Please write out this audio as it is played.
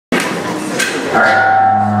All right.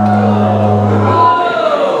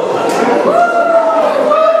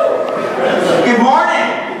 Good morning.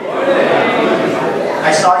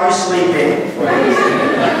 I saw you sleeping,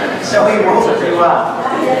 so we woke you up.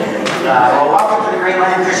 Well, welcome to the Great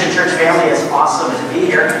Land Christian Church family. It's awesome to be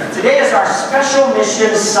here. Today is our Special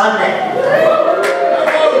Missions Sunday.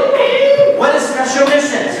 What is special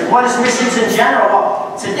missions, and what is missions in general?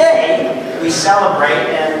 Well, today we celebrate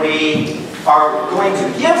and we are going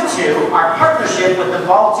to give to our partnership with the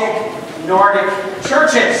Baltic Nordic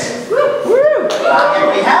churches. And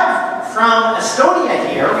we have from Estonia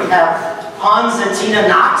here, we have Hans and Tina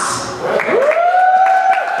Naek.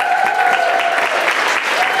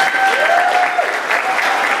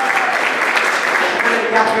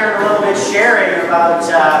 Up here in a little bit sharing about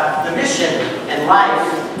the mission and life,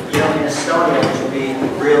 you know, in Estonia, which will be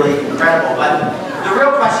really incredible. But the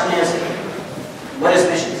real question is, what is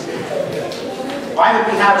missions? Why would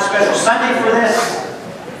we have a special Sunday for this?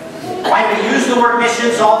 Why do we use the word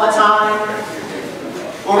missions all the time?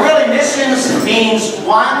 Well, really, missions means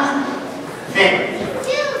one thing: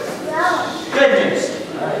 good news.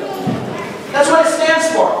 That's what it stands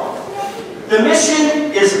for. The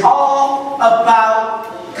mission is all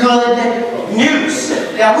about good news.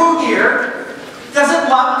 Now, who here doesn't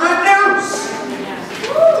love good news?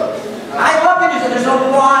 I love good news, and there's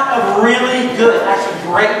a lot of really good, actually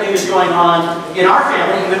great news going on in our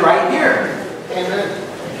family, even right here. Amen.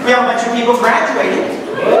 We have a bunch of people graduating.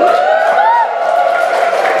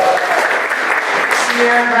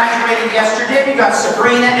 Sierra graduated yesterday. We got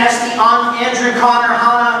Sabrina, Esty, Andrew, Connor,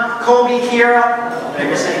 Hannah, Colby, Kira. Did I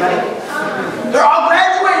miss anybody? They're all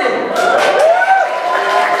graduated!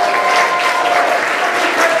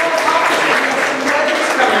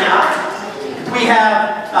 Coming up. We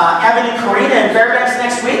have Evan and Karina in Fairbanks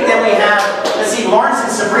next week. Then we have, let's see, Lawrence and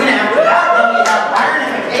Sabrina after that. Then we have Byron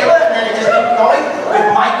and Michaela. And then it just keeps going with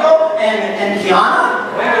Michael and Kiana.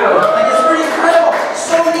 Like, it's pretty incredible.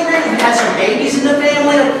 So many great. We had some babies in the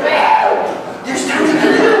family. There's tons of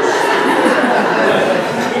good news.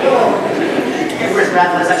 Where's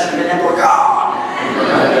Brad? That should have been Emperor God.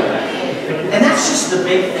 And that's just the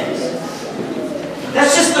big things.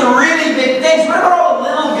 That's just the really big things. What about all the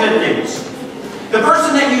little good news? The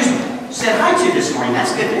person that you said hi to this morning,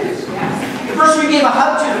 that's good news. The person you gave a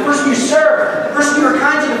hug to, the person you served, the person you were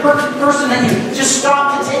kind to, the person that you just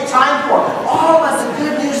stopped to take time for. All of the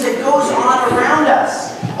good news that goes on around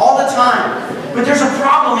us all the time. But there's a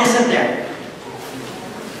problem, isn't there?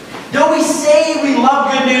 Though we say we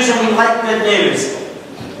love good news and we like good news,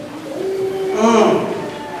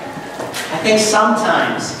 I think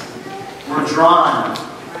sometimes we're drawn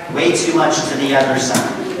way too much to the other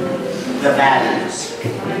side, the bad news.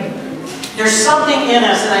 There's something in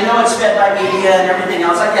us, and I know it's fed by media and everything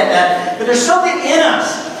else, I get that, but there's something in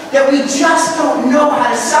us that we just don't know how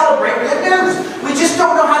to celebrate good news. We just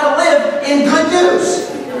don't know how to live in good news.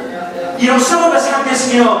 You know, some of us have this,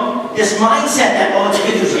 you know, this mindset that, oh, it's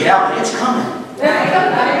good news, yeah, but it's coming.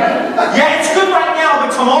 Yeah, it's good right now,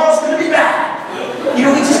 but tomorrow's going to be bad. You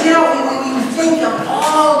know, we just, you know, we think of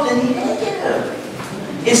all the negative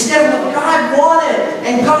instead of what God wanted,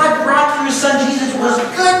 and God brought through His Son Jesus was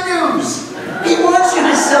good news. He wants you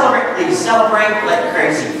to celebrate. Please celebrate like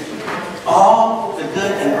crazy. All the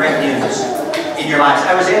good and great news in your lives.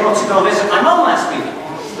 I was able to go visit my mom last week,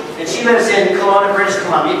 and she lives in Kelowna, British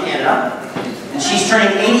Columbia, Canada, and she's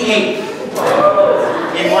turning 88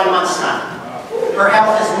 in 1 month's time. Her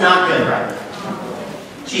health is not good right now.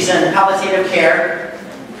 She's in palliative care,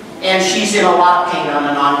 and she's in a lot of pain on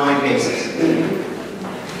an ongoing basis.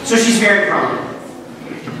 So she's very prone.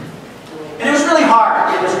 And it was really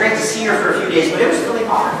hard. It was great to see her for a few days, but it was really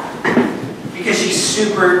hard. Because she's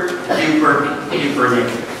super duper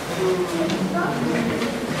naked.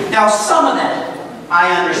 Now some of that, I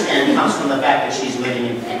understand, comes from the fact that she's living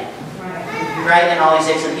in pain. Right? And all these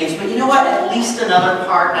aches and pains. But you know what? At least another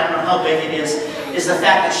part, I don't know how big it is the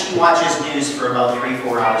fact that she watches news for about 3-4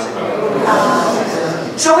 hours a day.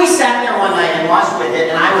 So we sat there one night and watched with it,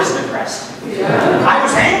 and I was depressed. I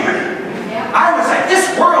was angry. I was like,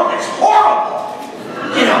 this world is horrible.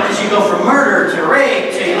 You know, because you go from murder to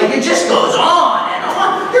rape to, like, it just goes on and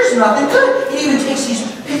on. There's nothing good. It even takes these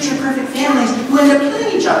picture-perfect families who end up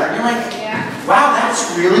killing each other. And you're like, wow,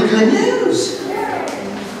 that's really good news.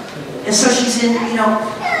 And so she's in, you know,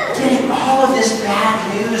 getting all of this bad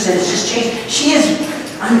news, and it's just changed. She has,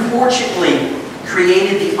 unfortunately,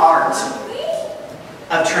 created the art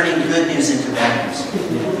of turning good news into bad news.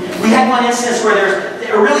 We had one instance where there's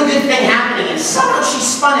a really good thing happening, and somehow she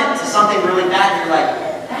spun it to something really bad, and you're like,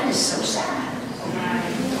 that is so sad.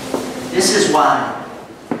 This is why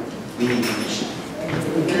we need a mission.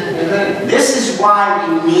 This is why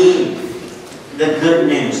we need the good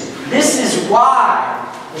news. This is why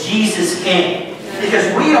Jesus came.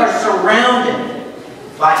 Because we are surrounded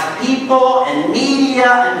by people and media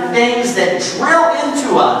and things that drill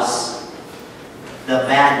into us the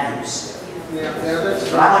bad news.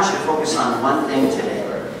 But I want you to focus on one thing today.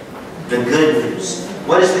 The good news.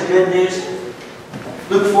 What is the good news?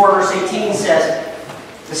 Luke 4 verse 18 says,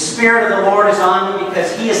 the Spirit of the Lord is on me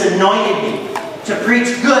because He has anointed me to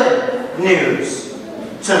preach good news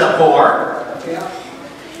to the poor.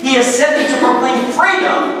 He has sent me to proclaim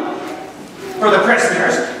freedom for the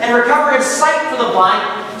prisoners and recovery of sight for the blind,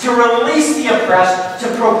 to release the oppressed, to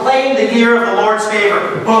proclaim the year of the Lord's favor.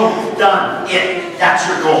 Boom, done, it. That's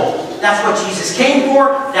your goal. That's what Jesus came for.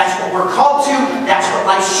 That's what we're called to. That's what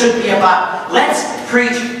life should be about. Let's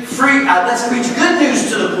preach good news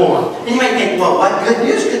to the poor. And you might think, well, what good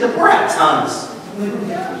news? Could the poor have tons?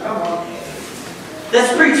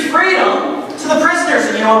 Let's preach freedom to the prisoners.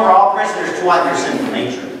 And you know what? We're all prisoners to what? Their sinful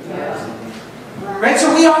nature. Right?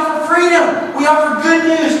 So we offer freedom. We offer good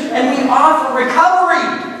news. And we offer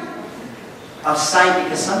recovery of sight,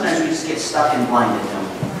 because sometimes we just get stuck and blinded, don't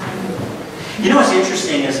we? You know what's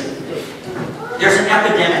interesting is there's an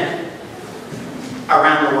epidemic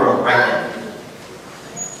around the world right now.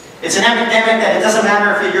 It's an epidemic that it doesn't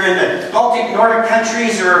matter if you're in the Baltic Nordic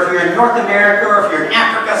countries or if you're in North America or if you're in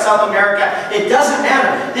Africa, South America. It doesn't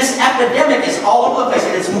matter. This epidemic is all over the place,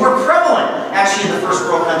 and it's more prevalent actually in the first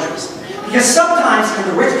world countries. Because sometimes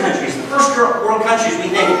in the rich countries, the first world countries,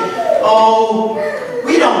 we think, oh,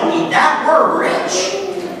 we don't need that. We're rich.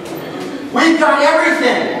 We've got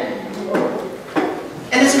everything.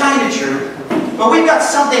 And it's kind of true. But we've got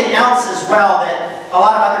something else as well that a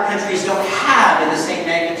lot of other countries don't have in the same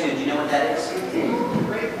magnitude. Do you know what that is?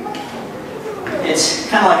 It's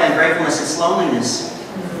kind of like ungratefulness. It's loneliness.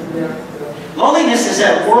 Loneliness is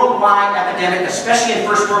a worldwide epidemic, especially in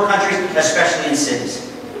first world countries, especially in cities.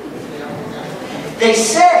 They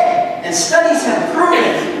say, and studies have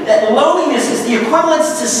proven, that loneliness is the equivalent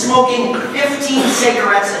to smoking 15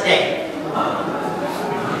 cigarettes a day.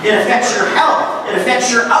 It affects your health, it affects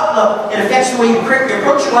your outlook, it affects the way you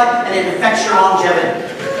approach your life, and it affects your longevity.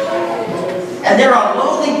 And there are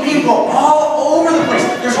lonely people all over the place.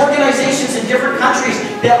 There's organizations in different countries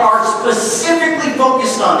that are specifically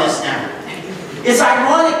focused on this now. It's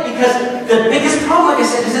ironic because the biggest problem, like I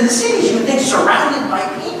said, is in the cities. You would think surrounded by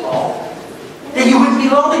people that you wouldn't be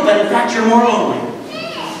lonely, but in fact you're more lonely.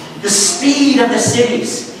 The speed of the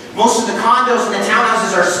cities. Most of the condos and the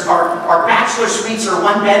townhouses are bachelor suites or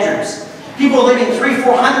one bedrooms. People living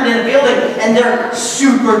 300-400 in a building, and they're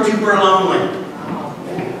super duper lonely.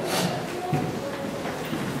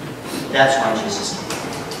 That's why Jesus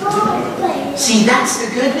came. See, that's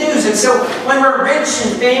the good news. And so when we're rich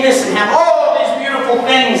and famous and have all these beautiful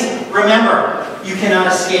things, remember, you cannot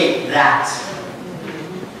escape that.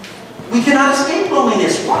 We cannot escape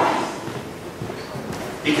loneliness. Why?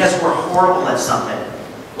 Because we're horrible at something.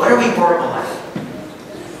 What are we horrible at?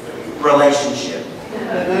 Relationship.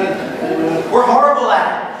 We're horrible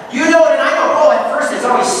at it. You know it and I know. Oh, at first it's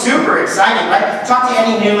always super exciting, right? Talk to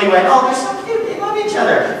any newlywed. Oh, they're so cute. They love each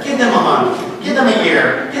other. Give them a hug. Give them a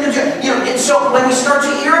year. Give them, and so when we start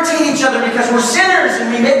to irritate each other because we're sinners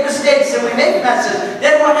and we make mistakes and we make messes,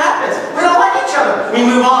 then what happens? We don't like each other. We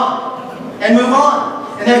move on and move on.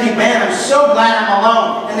 And then you think, man, I'm so glad I'm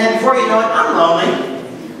alone. And then before you know it, I'm lonely.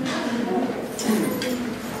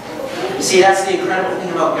 You see, that's the incredible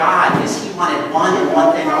thing about God, is He wanted one and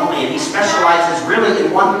one thing only. And He specializes really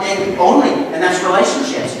in one thing only, and that's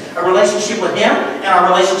relationships. A relationship with Him and our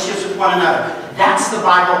relationships with one another. That's the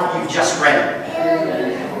Bible you've just read.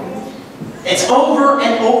 It's over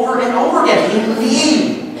and over and over again.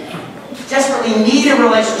 You desperately need a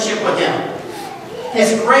relationship with Him.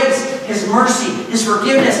 His grace, His mercy, His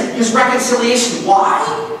forgiveness, His reconciliation. Why?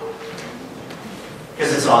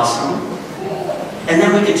 Because it's awesome. And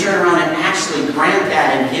then we can turn around and actually grant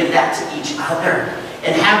that and give that to each other.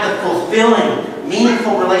 And have the fulfilling,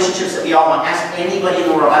 meaningful relationships that we all want. Ask anybody in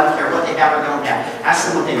the world, I don't care what they have or don't have. Ask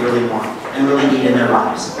them what they really want and really need in their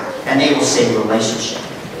lives. And they will say relationship.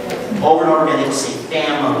 Over and over again, they will say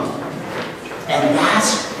family. And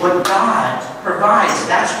that's what God provides.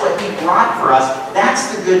 That's what He brought for us.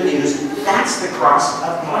 That's the good news. That's the cross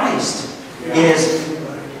of Christ. Is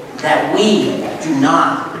that we do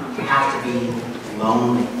not have to be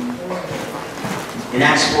lonely. In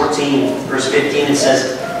Acts 14, verse 15, it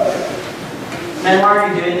says, "Men, why are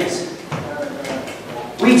you doing this?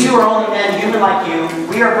 We too are only men, human like you.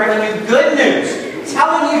 We are bringing you good news,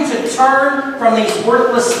 telling you to turn from these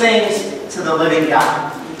worthless things to the living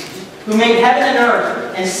God, who made heaven and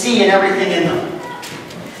earth and sea and everything in them."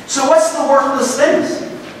 So what's the worthless things.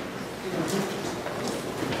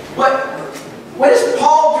 What is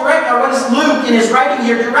Paul or what is Luke in his writing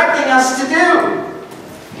here directing us to do?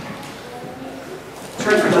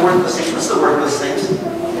 Turn from the worthless things. What's the worthless things?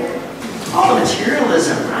 All the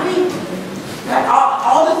materialism, right?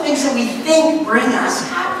 All the things that we think bring us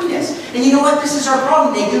happiness. And you know what? This is our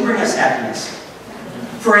problem. They do bring us happiness.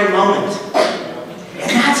 For a moment. And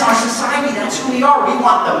that's our society. That's who we are. We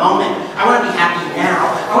want the moment. I want to be happy now.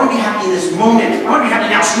 I want to be happy in this moment. I want to be happy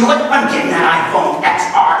now. So you know what? I'm getting that iPhone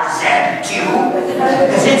XRZ2.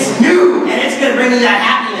 Because it's new. And it's going to bring me that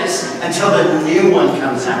happiness until the new one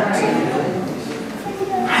comes out.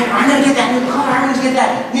 I'm going to get that new car. I'm going to get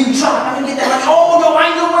that new job. I'm going to get that money. Oh, no, I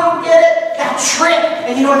know where to get it. That trip.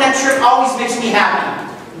 And you know what? That trip always makes me happy.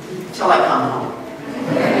 Until I come home.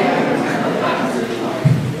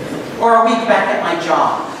 Or a week back at my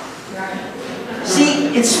job. See,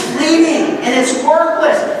 it's fleeting and it's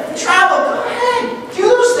worthless. Travel, go ahead. Do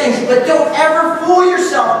those things. But don't ever fool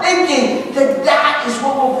yourself thinking that that is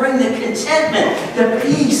what will bring the contentment, the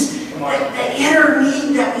peace, the inner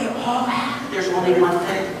need that we all have. There's only one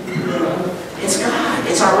thing. It's God.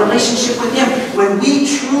 It's our relationship with Him. When we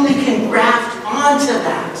truly can graft onto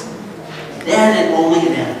that, then and only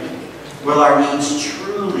then will our needs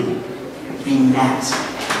truly be met.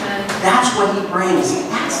 That's what He brings.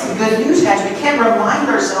 That's the good news, guys. We can't remind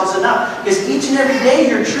ourselves enough. Because each and every day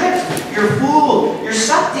you're tricked, you're fooled, you're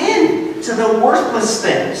sucked in to the worthless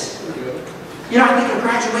things. You know, I think of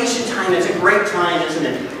graduation time. It's a great time, isn't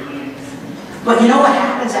it? But you know what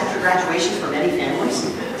happens after graduation for many families?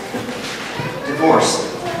 Divorce.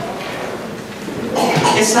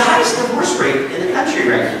 It's the highest divorce rate in the country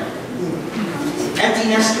right now. Empty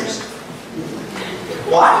nesters.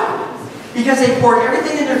 Why? Because they poured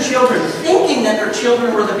everything in their children, thinking that their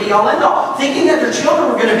children were the be-all, end-all, thinking that their children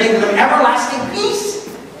were going to bring them everlasting peace.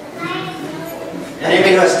 And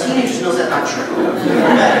anybody who has teenagers knows that's not true.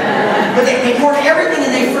 But they poured everything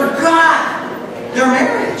and they forgot their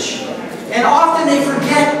marriage. And often they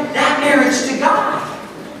forget that marriage to God.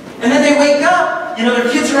 And then they wake up, you know, their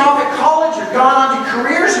kids are off at college or gone on to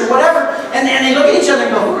careers or whatever, and they look at each other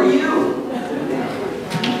and go, who are you?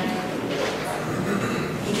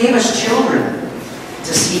 He gave us children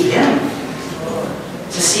to see Him,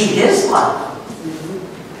 to see His love,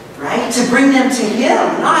 right? To bring them to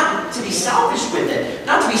Him, not to be selfish with it,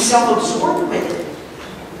 not to be self-absorbed with it.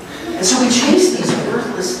 And so we chase these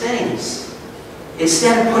worthless things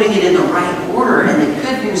instead of putting it in the right order. And the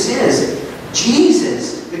good news is,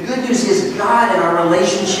 Jesus, the good news is God and our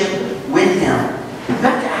relationship with Him. You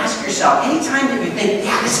have to ask yourself, anytime that you think,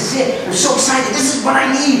 yeah, this is it, I'm so excited, this is what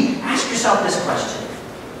I need, ask yourself this question.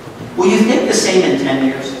 Will you think the same in 10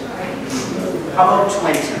 years? How about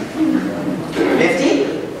 20? 50?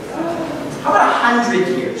 How about 100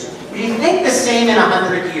 years? Will you think the same in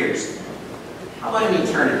 100 years? How about in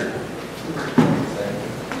eternity?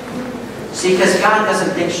 See, because God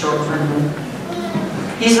doesn't think short-term.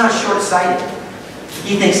 He's not short-sighted.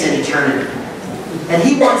 He thinks in eternity. And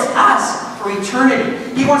He wants us for eternity.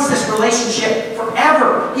 He wants this relationship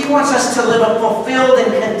forever. He wants us to live a fulfilled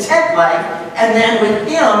and content life, and then with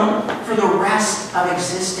Him for the rest of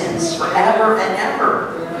existence, forever and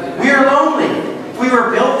ever. We are lonely. We were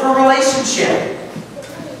built for relationship.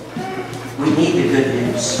 We need the good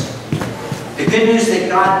news. The good news that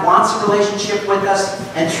God wants a relationship with us,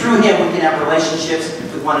 and through Him we can have relationships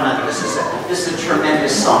with one another. This is a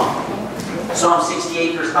tremendous song. Psalm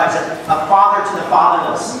 68 verse 5 says, a father to the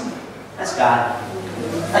fatherless. That's God.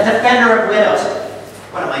 A defender of widows.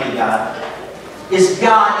 What a mighty God. Is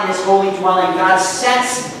God in His holy dwelling. God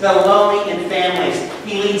sets the lonely in families.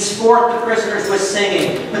 He leads forth the prisoners with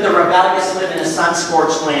singing, but the rebellious live in a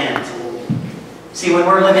sun-scorched land. See, when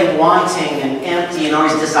we're living wanting and empty and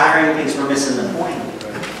always desiring things, we're missing the point.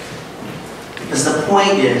 Because the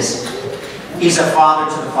point is, He's a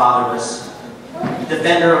father to the fatherless,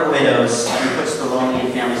 defender of widows, and puts the lonely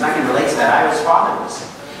in families. I can relate to that. I was fatherless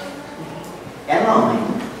and lonely,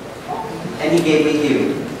 and He gave me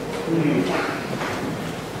you.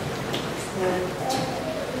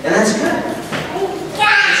 And that's good.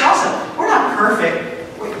 It's awesome. We're not perfect.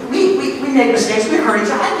 We make mistakes. We hurt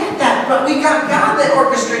each other. I get that. But we got God that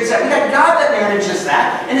orchestrates that. We got God that manages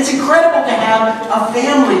that. And it's incredible to have a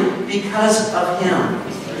family because of Him.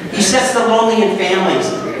 He sets the lonely in families.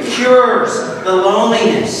 Cures the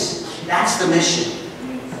loneliness. That's the mission.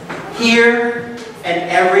 Here and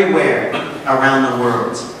everywhere around the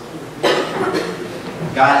world.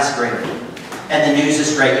 God is great. And the news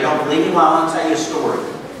is great. You don't believe me? Well, I want to tell you a story.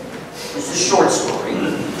 It's a short story.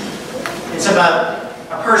 It's about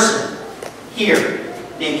a person here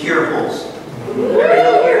named Kira Pulse. Everybody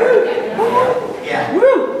know Kira?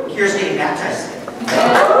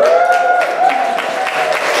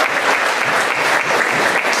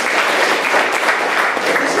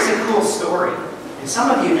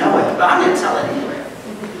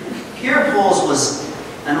 Kira Poles was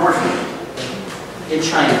an orphan in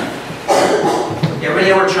China. Everybody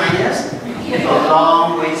know where China is? A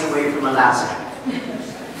long ways away from Alaska.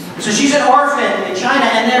 So she's an orphan in China,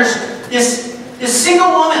 and there's this single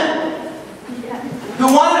woman who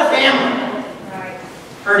wanted a family.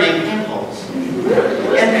 Her name Pam Poles.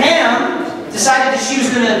 And Pam decided that she was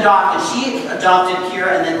going to adopt, and she adopted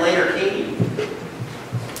Kira and then later Katie.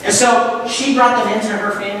 And so she brought them into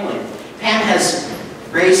her family. Pam has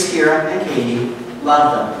raised Kira and Katie,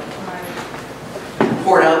 loved them,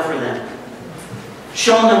 poured out for them,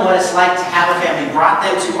 shown them what it's like to have a family, brought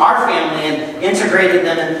them to our family and integrated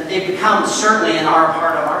them, and they've become certainly an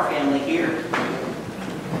part of our family here.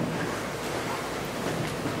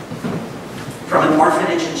 From an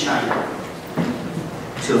orphanage in China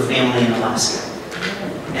to a family in Alaska.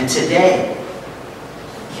 And today,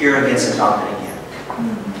 Kira gets adopted again.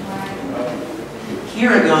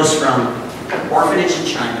 Kira goes from orphanage in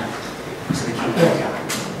China to the kingdom of God.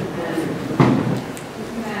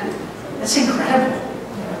 That's incredible.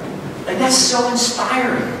 Like, that's so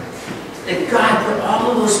inspiring. That God put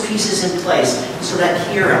all of those pieces in place so that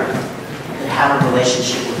Kira could have a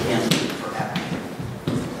relationship with Him forever.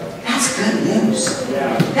 That's good news.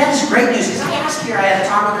 That is great news. Because I asked Kira, I had to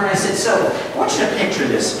talk with her, and I said, so, I want you to picture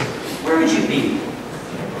this. Where would you be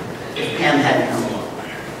if Pam hadn't come along?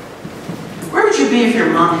 Where would you be if your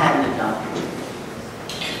mom hadn't adopted you?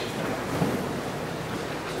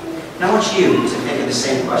 And I want you to think of the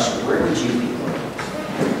same question. Where would you be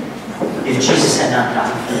if Jesus had not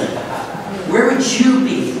died for you? Where would you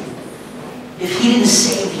be if He didn't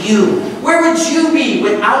save you? Where would you be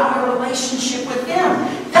without your relationship with Him?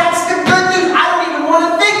 That's the good news. I don't even want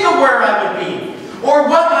to think of where I would be, or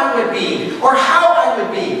what I would be, or how I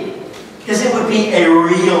would be. Because it would be a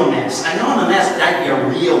real mess. I know I'm a mess, but I'd be a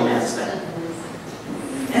real mess then.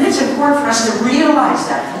 And it's important for us to realize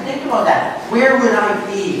that, to think about that. Where would I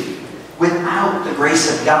be without the grace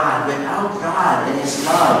of God, without God and His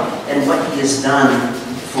love and what He has done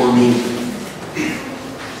for me?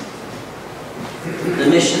 The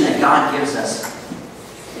mission that God gives us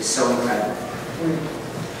is so incredible.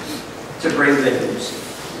 To bring good news.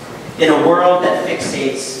 In a world that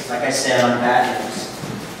fixates, like I said, on bad news.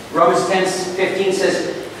 Romans 10:15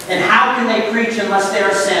 says, and how can they preach unless they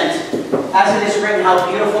are sent? As it is written, how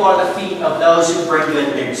beautiful are the feet of those who bring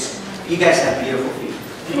good news. You guys have beautiful feet.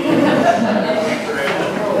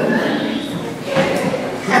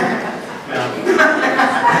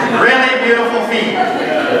 Really beautiful feet.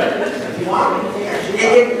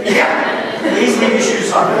 Yeah. Please leave your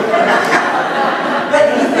shoes on.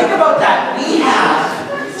 But you think about that.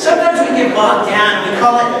 Sometimes we get bogged down. We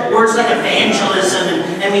call it words like evangelism,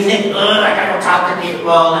 and we think, I gotta go talk to people,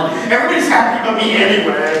 and everybody's happy but me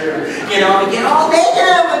anyway. You know, we get all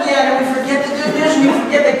negative again, and we forget the good news, and we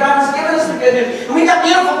forget that God has given us the good news. And we got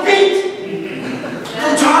beautiful feet.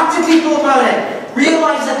 And talk to people about it.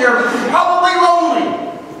 Realize that they're probably lonely.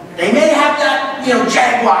 They may have that,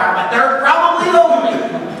 Jaguar, but they're probably lonely.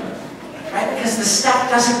 Right? Because the stuff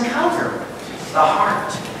doesn't cover the heart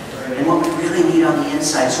and what we really need on the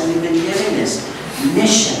inside. So we've been given this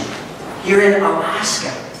mission here in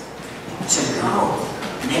Alaska to go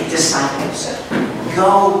make disciples.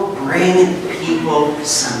 Go bring people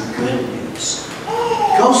some good news.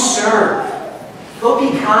 Go serve. Go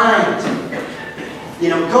be kind.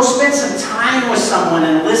 Go spend some time with someone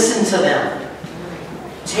and listen to them.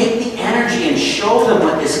 Take the energy and show them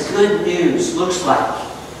what this good news looks like.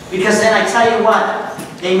 Because then I tell you what,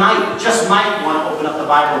 they just might want to open up the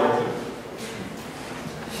Bible with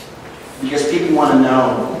you. Because people want to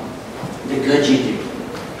know the good you do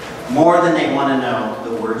more than they want to know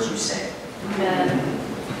the words you say. Amen.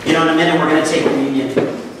 In a minute we're going to take communion.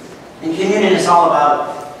 And communion is all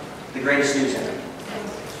about the greatest news ever.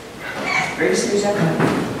 Greatest news ever.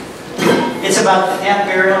 It's about the death,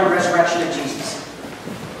 burial, and resurrection of Jesus.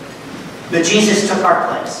 That Jesus took our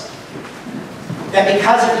place. That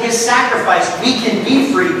because of His sacrifice, we can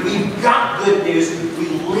be free. We've got good news. We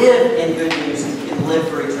live in good news, and we can live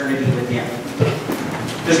for eternity with Him.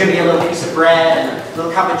 There's going to be a little piece of bread and a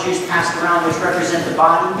little cup of juice passed around, which represent the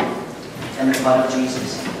body and the blood of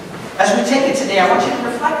Jesus. As we take it today, I want you to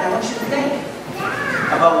reflect. I want you to think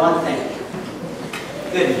about one thing.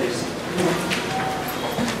 Good news.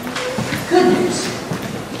 Good news.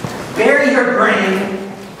 Bury your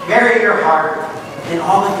brain, bury your heart, in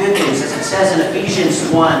all the good news, as it says in Ephesians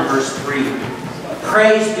 1, verse 3.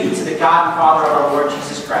 Praise be to the God and Father of our Lord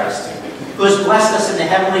Jesus Christ, who has blessed us in the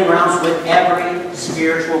heavenly realms with every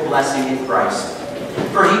spiritual blessing in Christ.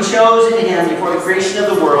 For He chose in Him, before the creation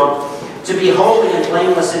of the world, to be holy and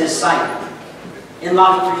blameless in His sight. In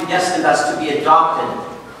love He predestined us to be adopted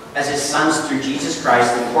as his sons through Jesus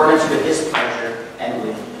Christ, in accordance with his pleasure and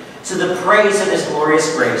will, to the praise of his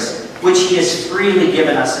glorious grace, which he has freely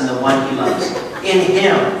given us in the one he loves. In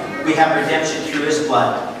him we have redemption through his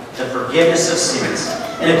blood, the forgiveness of sins,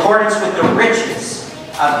 in accordance with the riches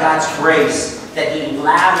of God's grace that he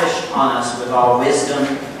lavished on us with all wisdom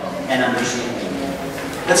and understanding.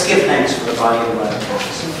 Let's give thanks for the body of the blood of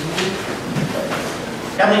Christ.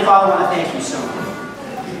 Heavenly Father, I want to thank you so much.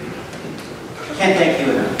 I can't thank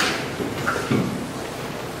you enough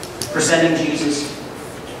for sending Jesus,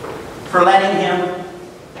 for letting him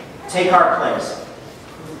take our place,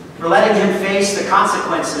 for letting him face the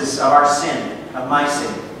consequences of our sin, of my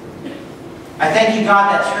sin. I thank you,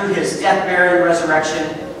 God, that through his death, burial, and resurrection,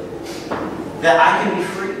 that I can be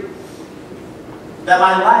free, that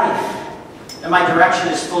my life and my direction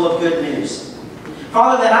is full of good news.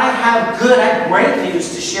 Father, that I have great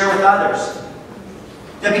news to share with others.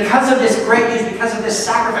 That because of this great news, because of this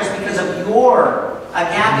sacrifice, because of your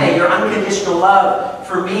agape, your unconditional love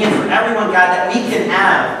for me and for everyone, God, that we can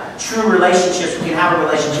have true relationships. We can have a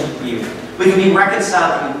relationship with you. We can be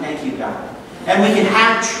reconciled to you. Thank you, God. And we can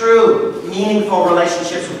have true, meaningful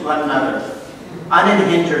relationships with one another.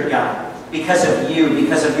 Unhindered, God, because of you,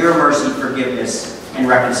 because of your mercy, forgiveness, and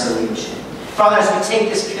reconciliation. Father, as we take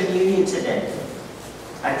this communion today,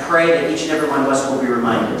 I pray that each and every one of us will be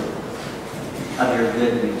reminded of your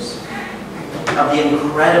good news, of the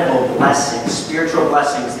incredible blessings, spiritual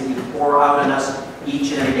blessings that you pour out on us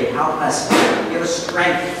each and every day. Help us, give us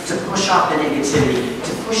strength to push off the negativity,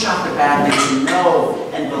 to push off the bad things, to know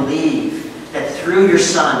and believe that through your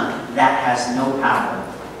Son, that has no power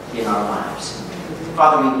in our lives.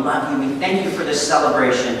 Father, we love you. We thank you for this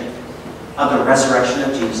celebration of the resurrection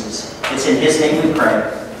of Jesus. It's in his name we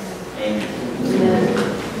pray. Amen.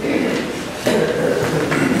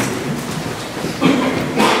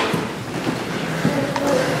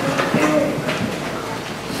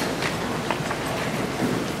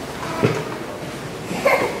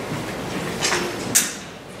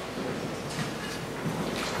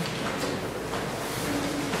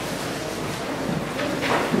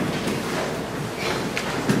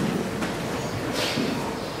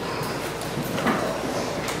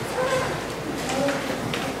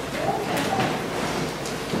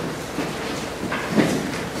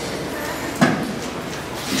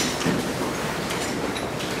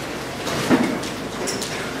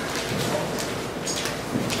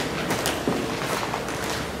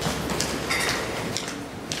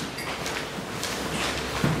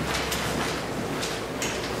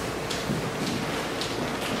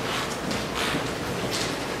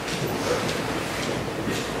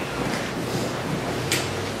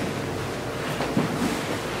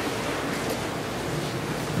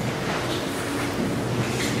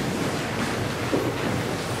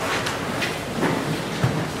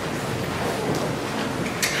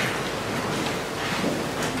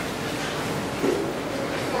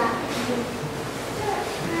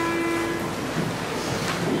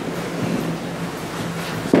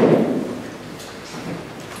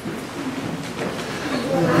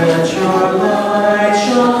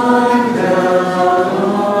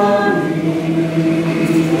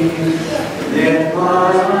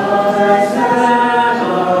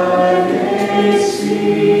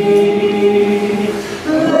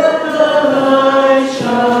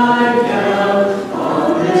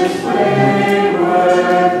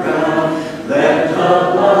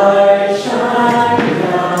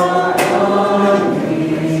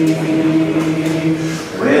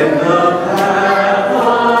 When the path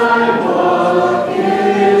I walk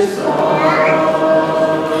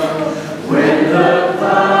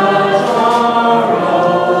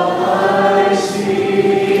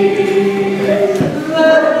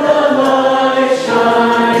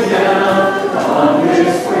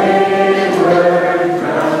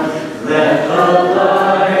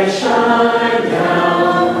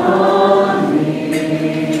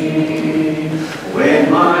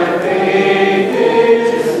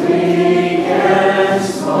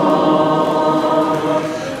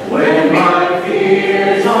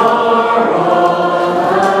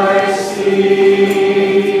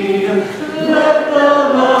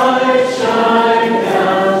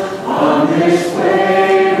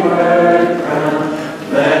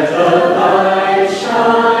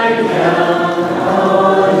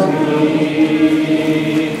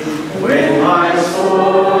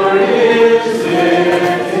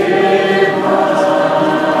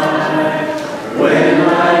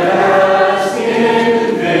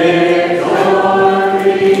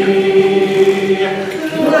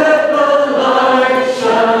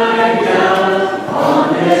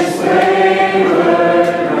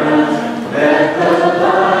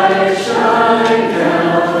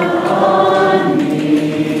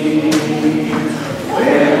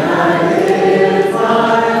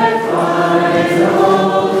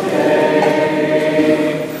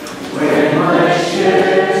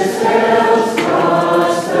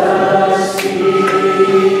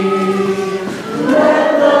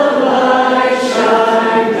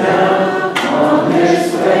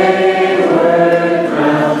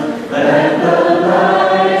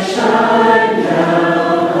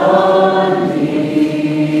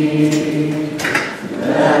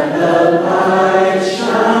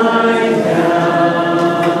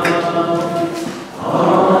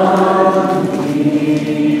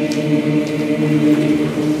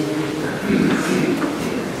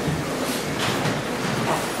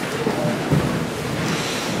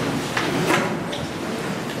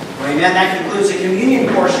Amen. That concludes the communion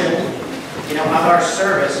portion, of our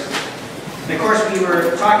service. And of course, we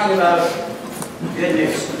were talking about good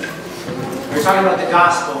news. We were talking about the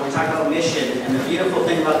gospel. We were talking about mission. And the beautiful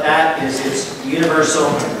thing about that is it's universal.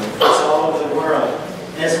 It's all over the world.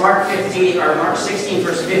 And as Mark 16,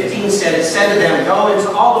 verse 15 said, it said to them, "Go into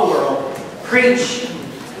all the world, preach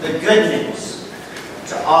the good news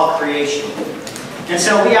to all creation." And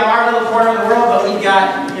so we have our little corner of the world, but we've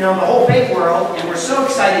got, the whole big world. And we're so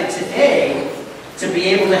excited today to be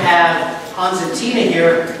able to have Hans and Tina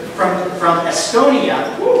here from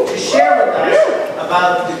Estonia to share with us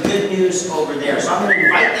about the good news over there. So I'm going to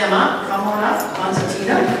invite them up. Come on up, Hans and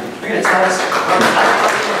Tina. They're going to tell us about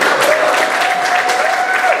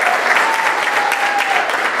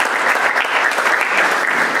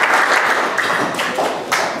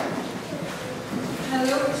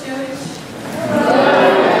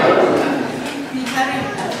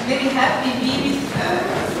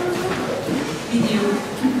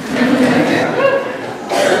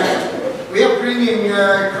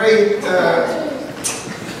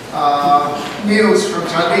news from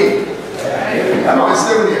Tallin,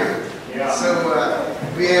 Estonia. Yeah. So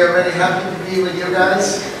we are very happy to be with you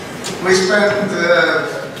guys. We spent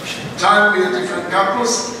time with different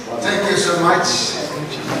couples. Thank you so much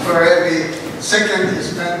for every second you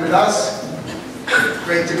spend with us.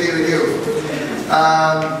 Great to be with you.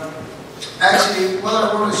 Actually, what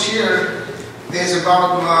I want to share is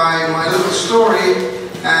about my little story,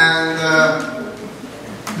 and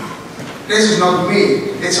this is not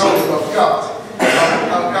me. It's all about God.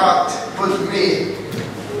 How God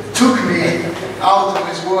took me out of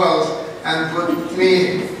this world and put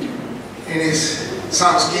me in His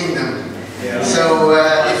Son's kingdom. Yeah. So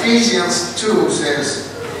Ephesians 2 says,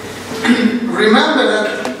 "Remember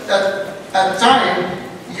that at time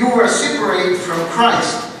you were separated from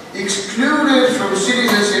Christ, excluded from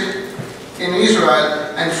citizenship in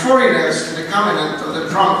Israel, and foreigners to the covenant of the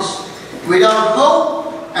promise, without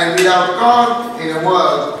hope and without God in the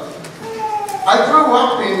world." I grew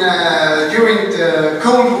up during the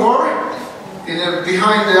Cold War,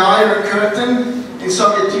 behind the Iron Curtain in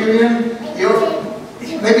Soviet Union.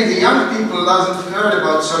 Maybe the young people doesn't heard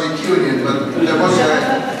about Soviet Union, but there was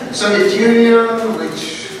a Soviet Union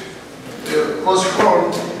which was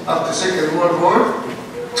formed after the Second World War.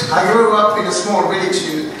 I grew up in a small village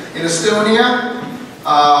in Estonia,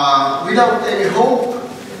 without any hope.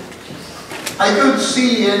 I couldn't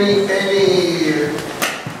see any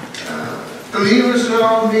believers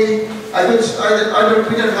around me.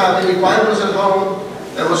 We didn't have any Bibles at home.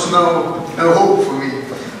 There was no hope for me.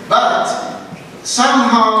 But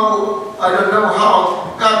somehow, I don't know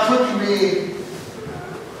how, God put me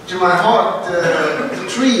to my heart the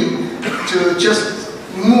dream to just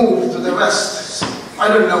move to the West. I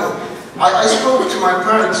don't know. I spoke to my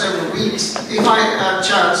parents every week if I had a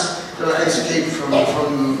chance to escape from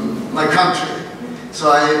my country. So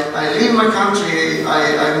I leave my country,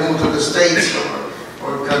 I move to the States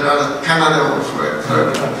or Canada or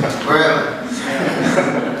wherever.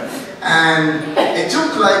 And it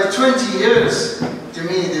took like 20 years to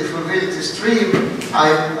me to fulfill this dream.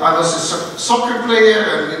 I was a soccer player,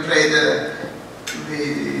 and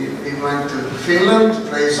we went to Finland to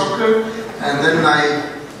play soccer, and then I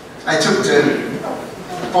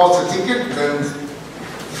bought a ticket and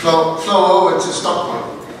flew over to Stockholm.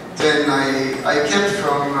 Then I kept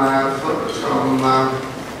from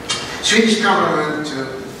Swedish government to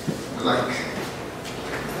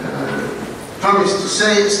promise to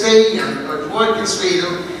stay and work in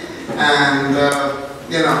Sweden, and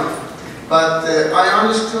but I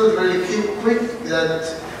understood really quick that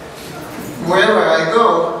wherever I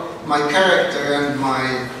go, my character and my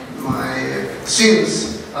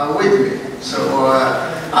sins are with me. So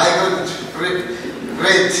I could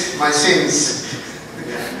read my sins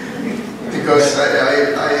because I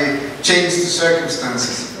changed the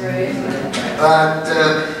circumstances. Right. But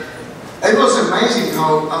it was amazing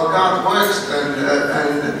how God works, and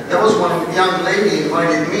there was one young lady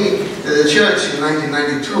invited me to the church in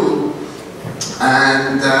 1992,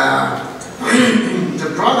 and the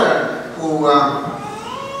brother who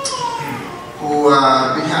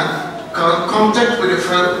we had contact with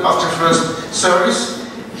after first service,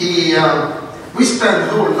 we spent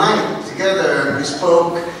the whole night together, and we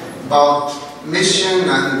spoke about mission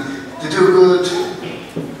and to do good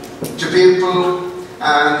to people.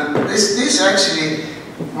 And this actually,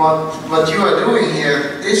 what you are doing here,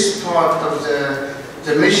 this part of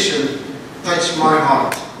the mission touched my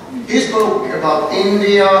heart. He spoke about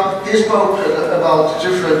India, he spoke about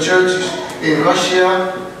different churches in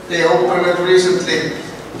Russia. They opened it recently.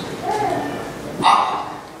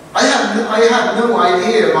 I have had no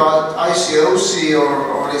idea about ICOC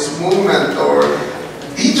or this movement, or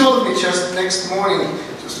he told me just next morning,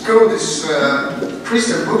 just go to this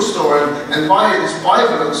Christian bookstore and buy this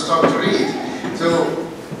Bible and start to read. So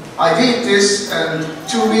I did this, and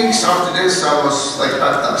 2 weeks after this I was like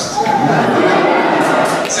baptized.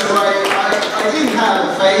 So I didn't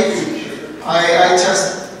have faith, I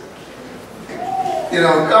just, you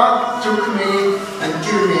know, God took me and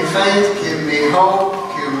gave me faith, gave me hope,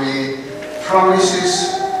 gave me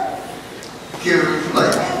promises, give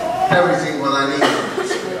like everything what I needed.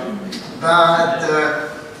 But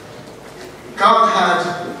God had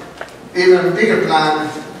even bigger plan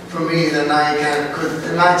for me than I could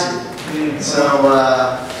imagine. So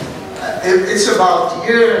it's about a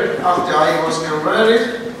year after I was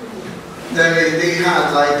converted, they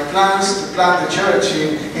had like plans to plant a church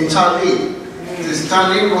in Tallin. This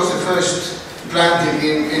Tallin was the first planting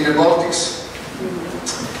in the Baltics.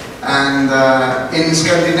 And in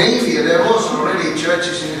Scandinavia there was already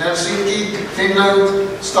churches in Helsinki,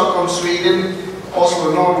 Finland, Stockholm, Sweden,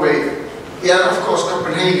 Oslo, Norway. Yeah, of course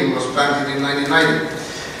Copenhagen was planted in 1990.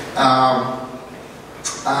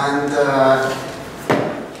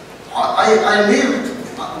 I lived,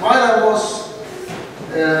 while I was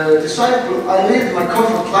a disciple, I lived my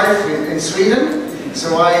comfort life in Sweden.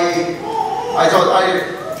 So I thought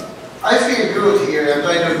I feel good here, and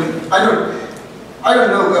I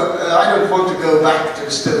don't want to go back to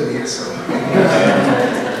Estonia. So,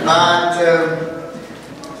 but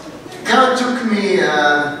God took me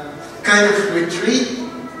kind of retreat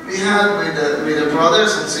we had with the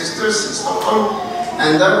brothers and sisters in Stockholm,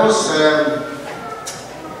 and I was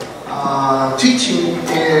teaching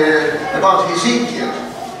about Ezekiel,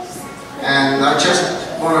 and I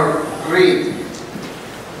just want to read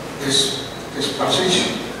this passage,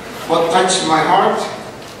 what touched my heart,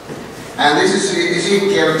 and this is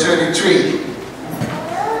Ezekiel 33.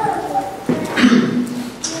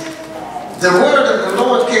 The word of the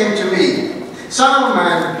Lord came to me, Son of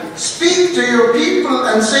man, speak to your people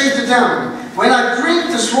and say to them, when I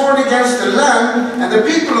bring the sword against the land and the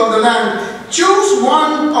people of the land, choose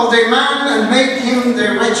one of the man and make him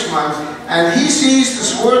their regiment. And he sees the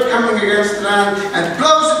sword coming against the land and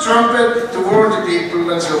blows the trumpet to warn the people,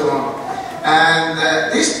 and so on. And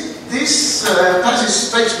this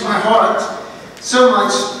passage touched my heart so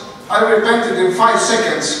much, I repented in 5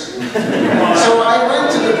 seconds. So I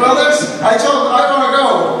went to the brothers, I told them I want to go.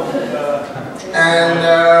 And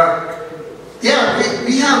yeah,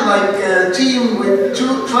 we had like a team with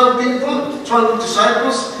 12 people, 12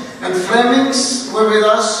 disciples, and Flemings were with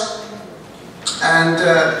us. And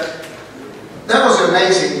that was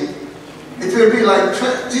amazing. It will be like,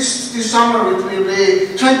 this summer it will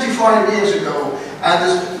be 25 years ago.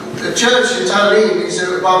 And the church in Tallin is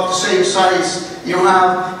about the same size. We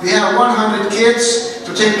have 100 kids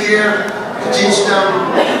to take care, to teach them.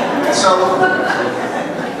 So,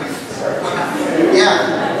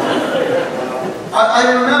 yeah.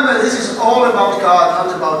 I remember this is all about God,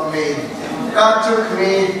 not about me. God took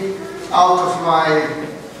me out of my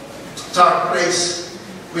dark place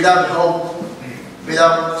without hope,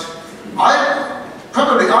 without...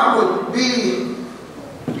 I would be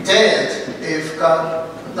dead if God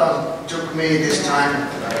took me this time.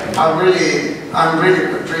 I'm really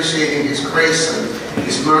appreciating His grace and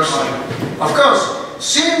His mercy. Of course,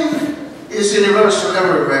 sin is universal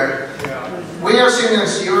everywhere. We are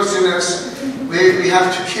sinners, you are sinners. We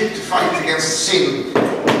have to keep the fight against sin.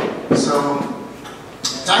 So,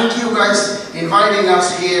 thank you guys inviting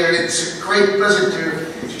us here. It's a great pleasure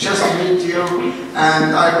to just meet you.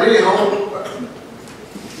 And I really hope,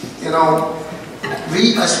 you know,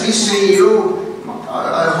 as we see you,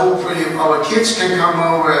 I hope really our kids can come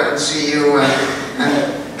over and see you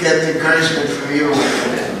and get encouragement from you.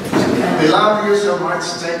 We love you so much.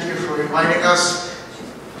 Thank you for inviting us.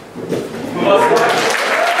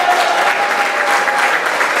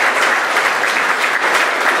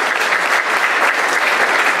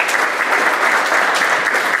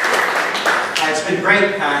 It's been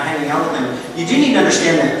great hanging out with them. You do need to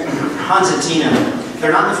understand that Hans and Tina,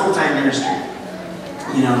 they're not in the full-time ministry.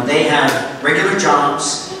 You know, they have regular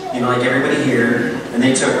jobs, you know, like everybody here, and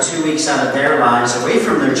they took 2 weeks out of their lives away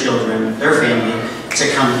from their children, their family,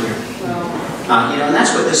 to come here. You know, and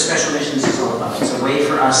that's what this special missions is all about. It's a way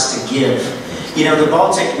for us to give. You know, the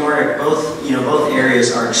Baltic Nordic, both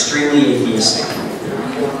areas are extremely atheistic.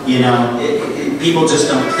 You know, people just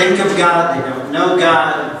don't think of God, they don't know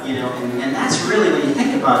God, you know, and that's really, when you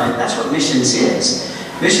think about it, that's what missions is.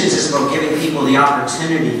 Missions is about giving people the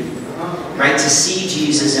opportunity, right, to see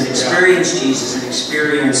Jesus and experience Jesus and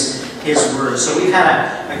experience His Word. So we've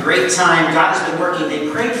had a great time. God has been working. They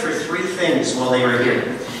prayed for 3,000 things while they were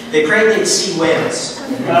here. They prayed they'd see whales.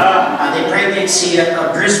 They prayed they'd see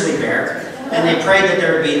a grizzly bear. And they prayed that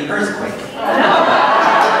there would be an earthquake.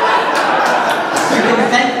 You can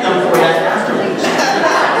thank them for that afterwards.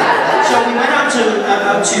 So we went up to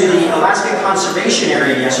the Alaska Conservation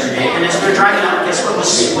Area yesterday, and as we were driving up, guess what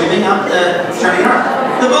was swimming up the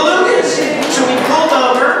the belugas. So we pulled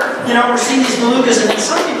over, you know, we're seeing these belugas, and then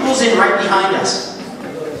somebody pulls in right behind us.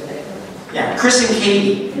 Yeah, Chris and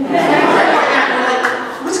Katie.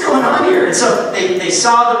 What's going on here? And so they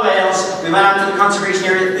saw the whales, we went out to the conservation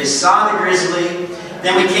area, they saw the grizzly,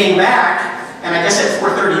 then we came back, and I guess at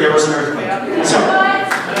 4:30 there was an earthquake. So, God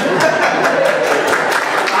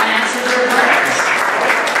answered their prayers.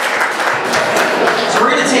 So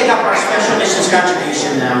we're going to take up our special missions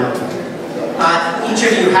contribution now. Each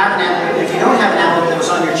of you have an envelope. If you don't have an envelope that was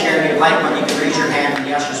on your chair and you'd like one, you can raise your hand and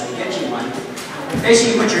the ushers will get you one.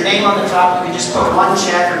 Basically, you put your name on the top, you can just put one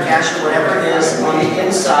check or cash or whatever it is on the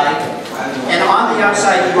inside. And on the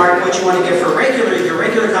outside, you mark what you want to give for your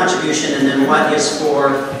regular contribution, and then what is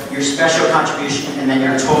for your special contribution, and then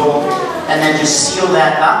your total. And then just seal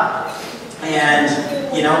that up. And,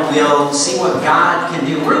 you know, we'll see what God can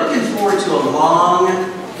do. We're looking forward to a long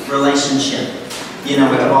relationship, you know,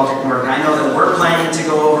 with the Baltic Nordic. I know that we're planning to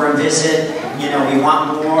go over and visit. You know, we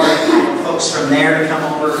want more folks from there to come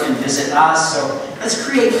over and visit us. So let's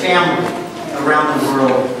create family around the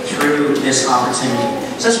world through this opportunity.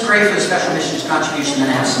 So let's pray for the special missions contribution and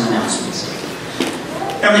then have some announcements.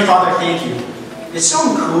 Heavenly Father, thank you. It's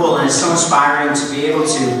so cool and it's so inspiring to be able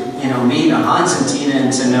to, you know, meet Hans and Tina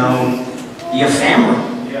and to know you have family.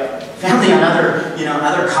 Family on other, you know,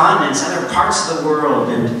 other continents, other parts of the world,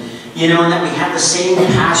 and you know, and that we have the same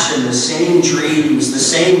passion, the same dreams, the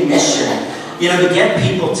same mission. You know, to get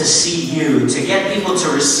people to see you, to get people to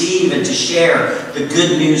receive and to share the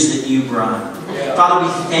good news that you brought. Father,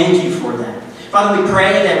 we thank you for that. Father, we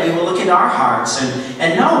pray that we will look at our hearts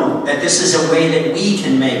and know that this is a way that we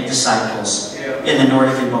can make disciples in the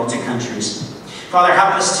Nordic and Baltic countries. Father,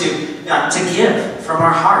 help us to give from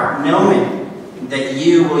our heart, knowing that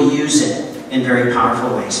you will use it in very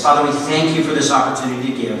powerful ways. Father, we thank you for this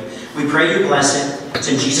opportunity to give. We pray you bless it. It's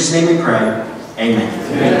in Jesus' name we pray. Amen.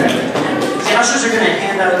 The ushers are going to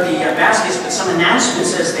hand out the baskets with some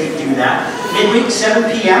announcements as they do that. Midweek,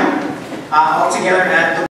 7 p.m. All together at the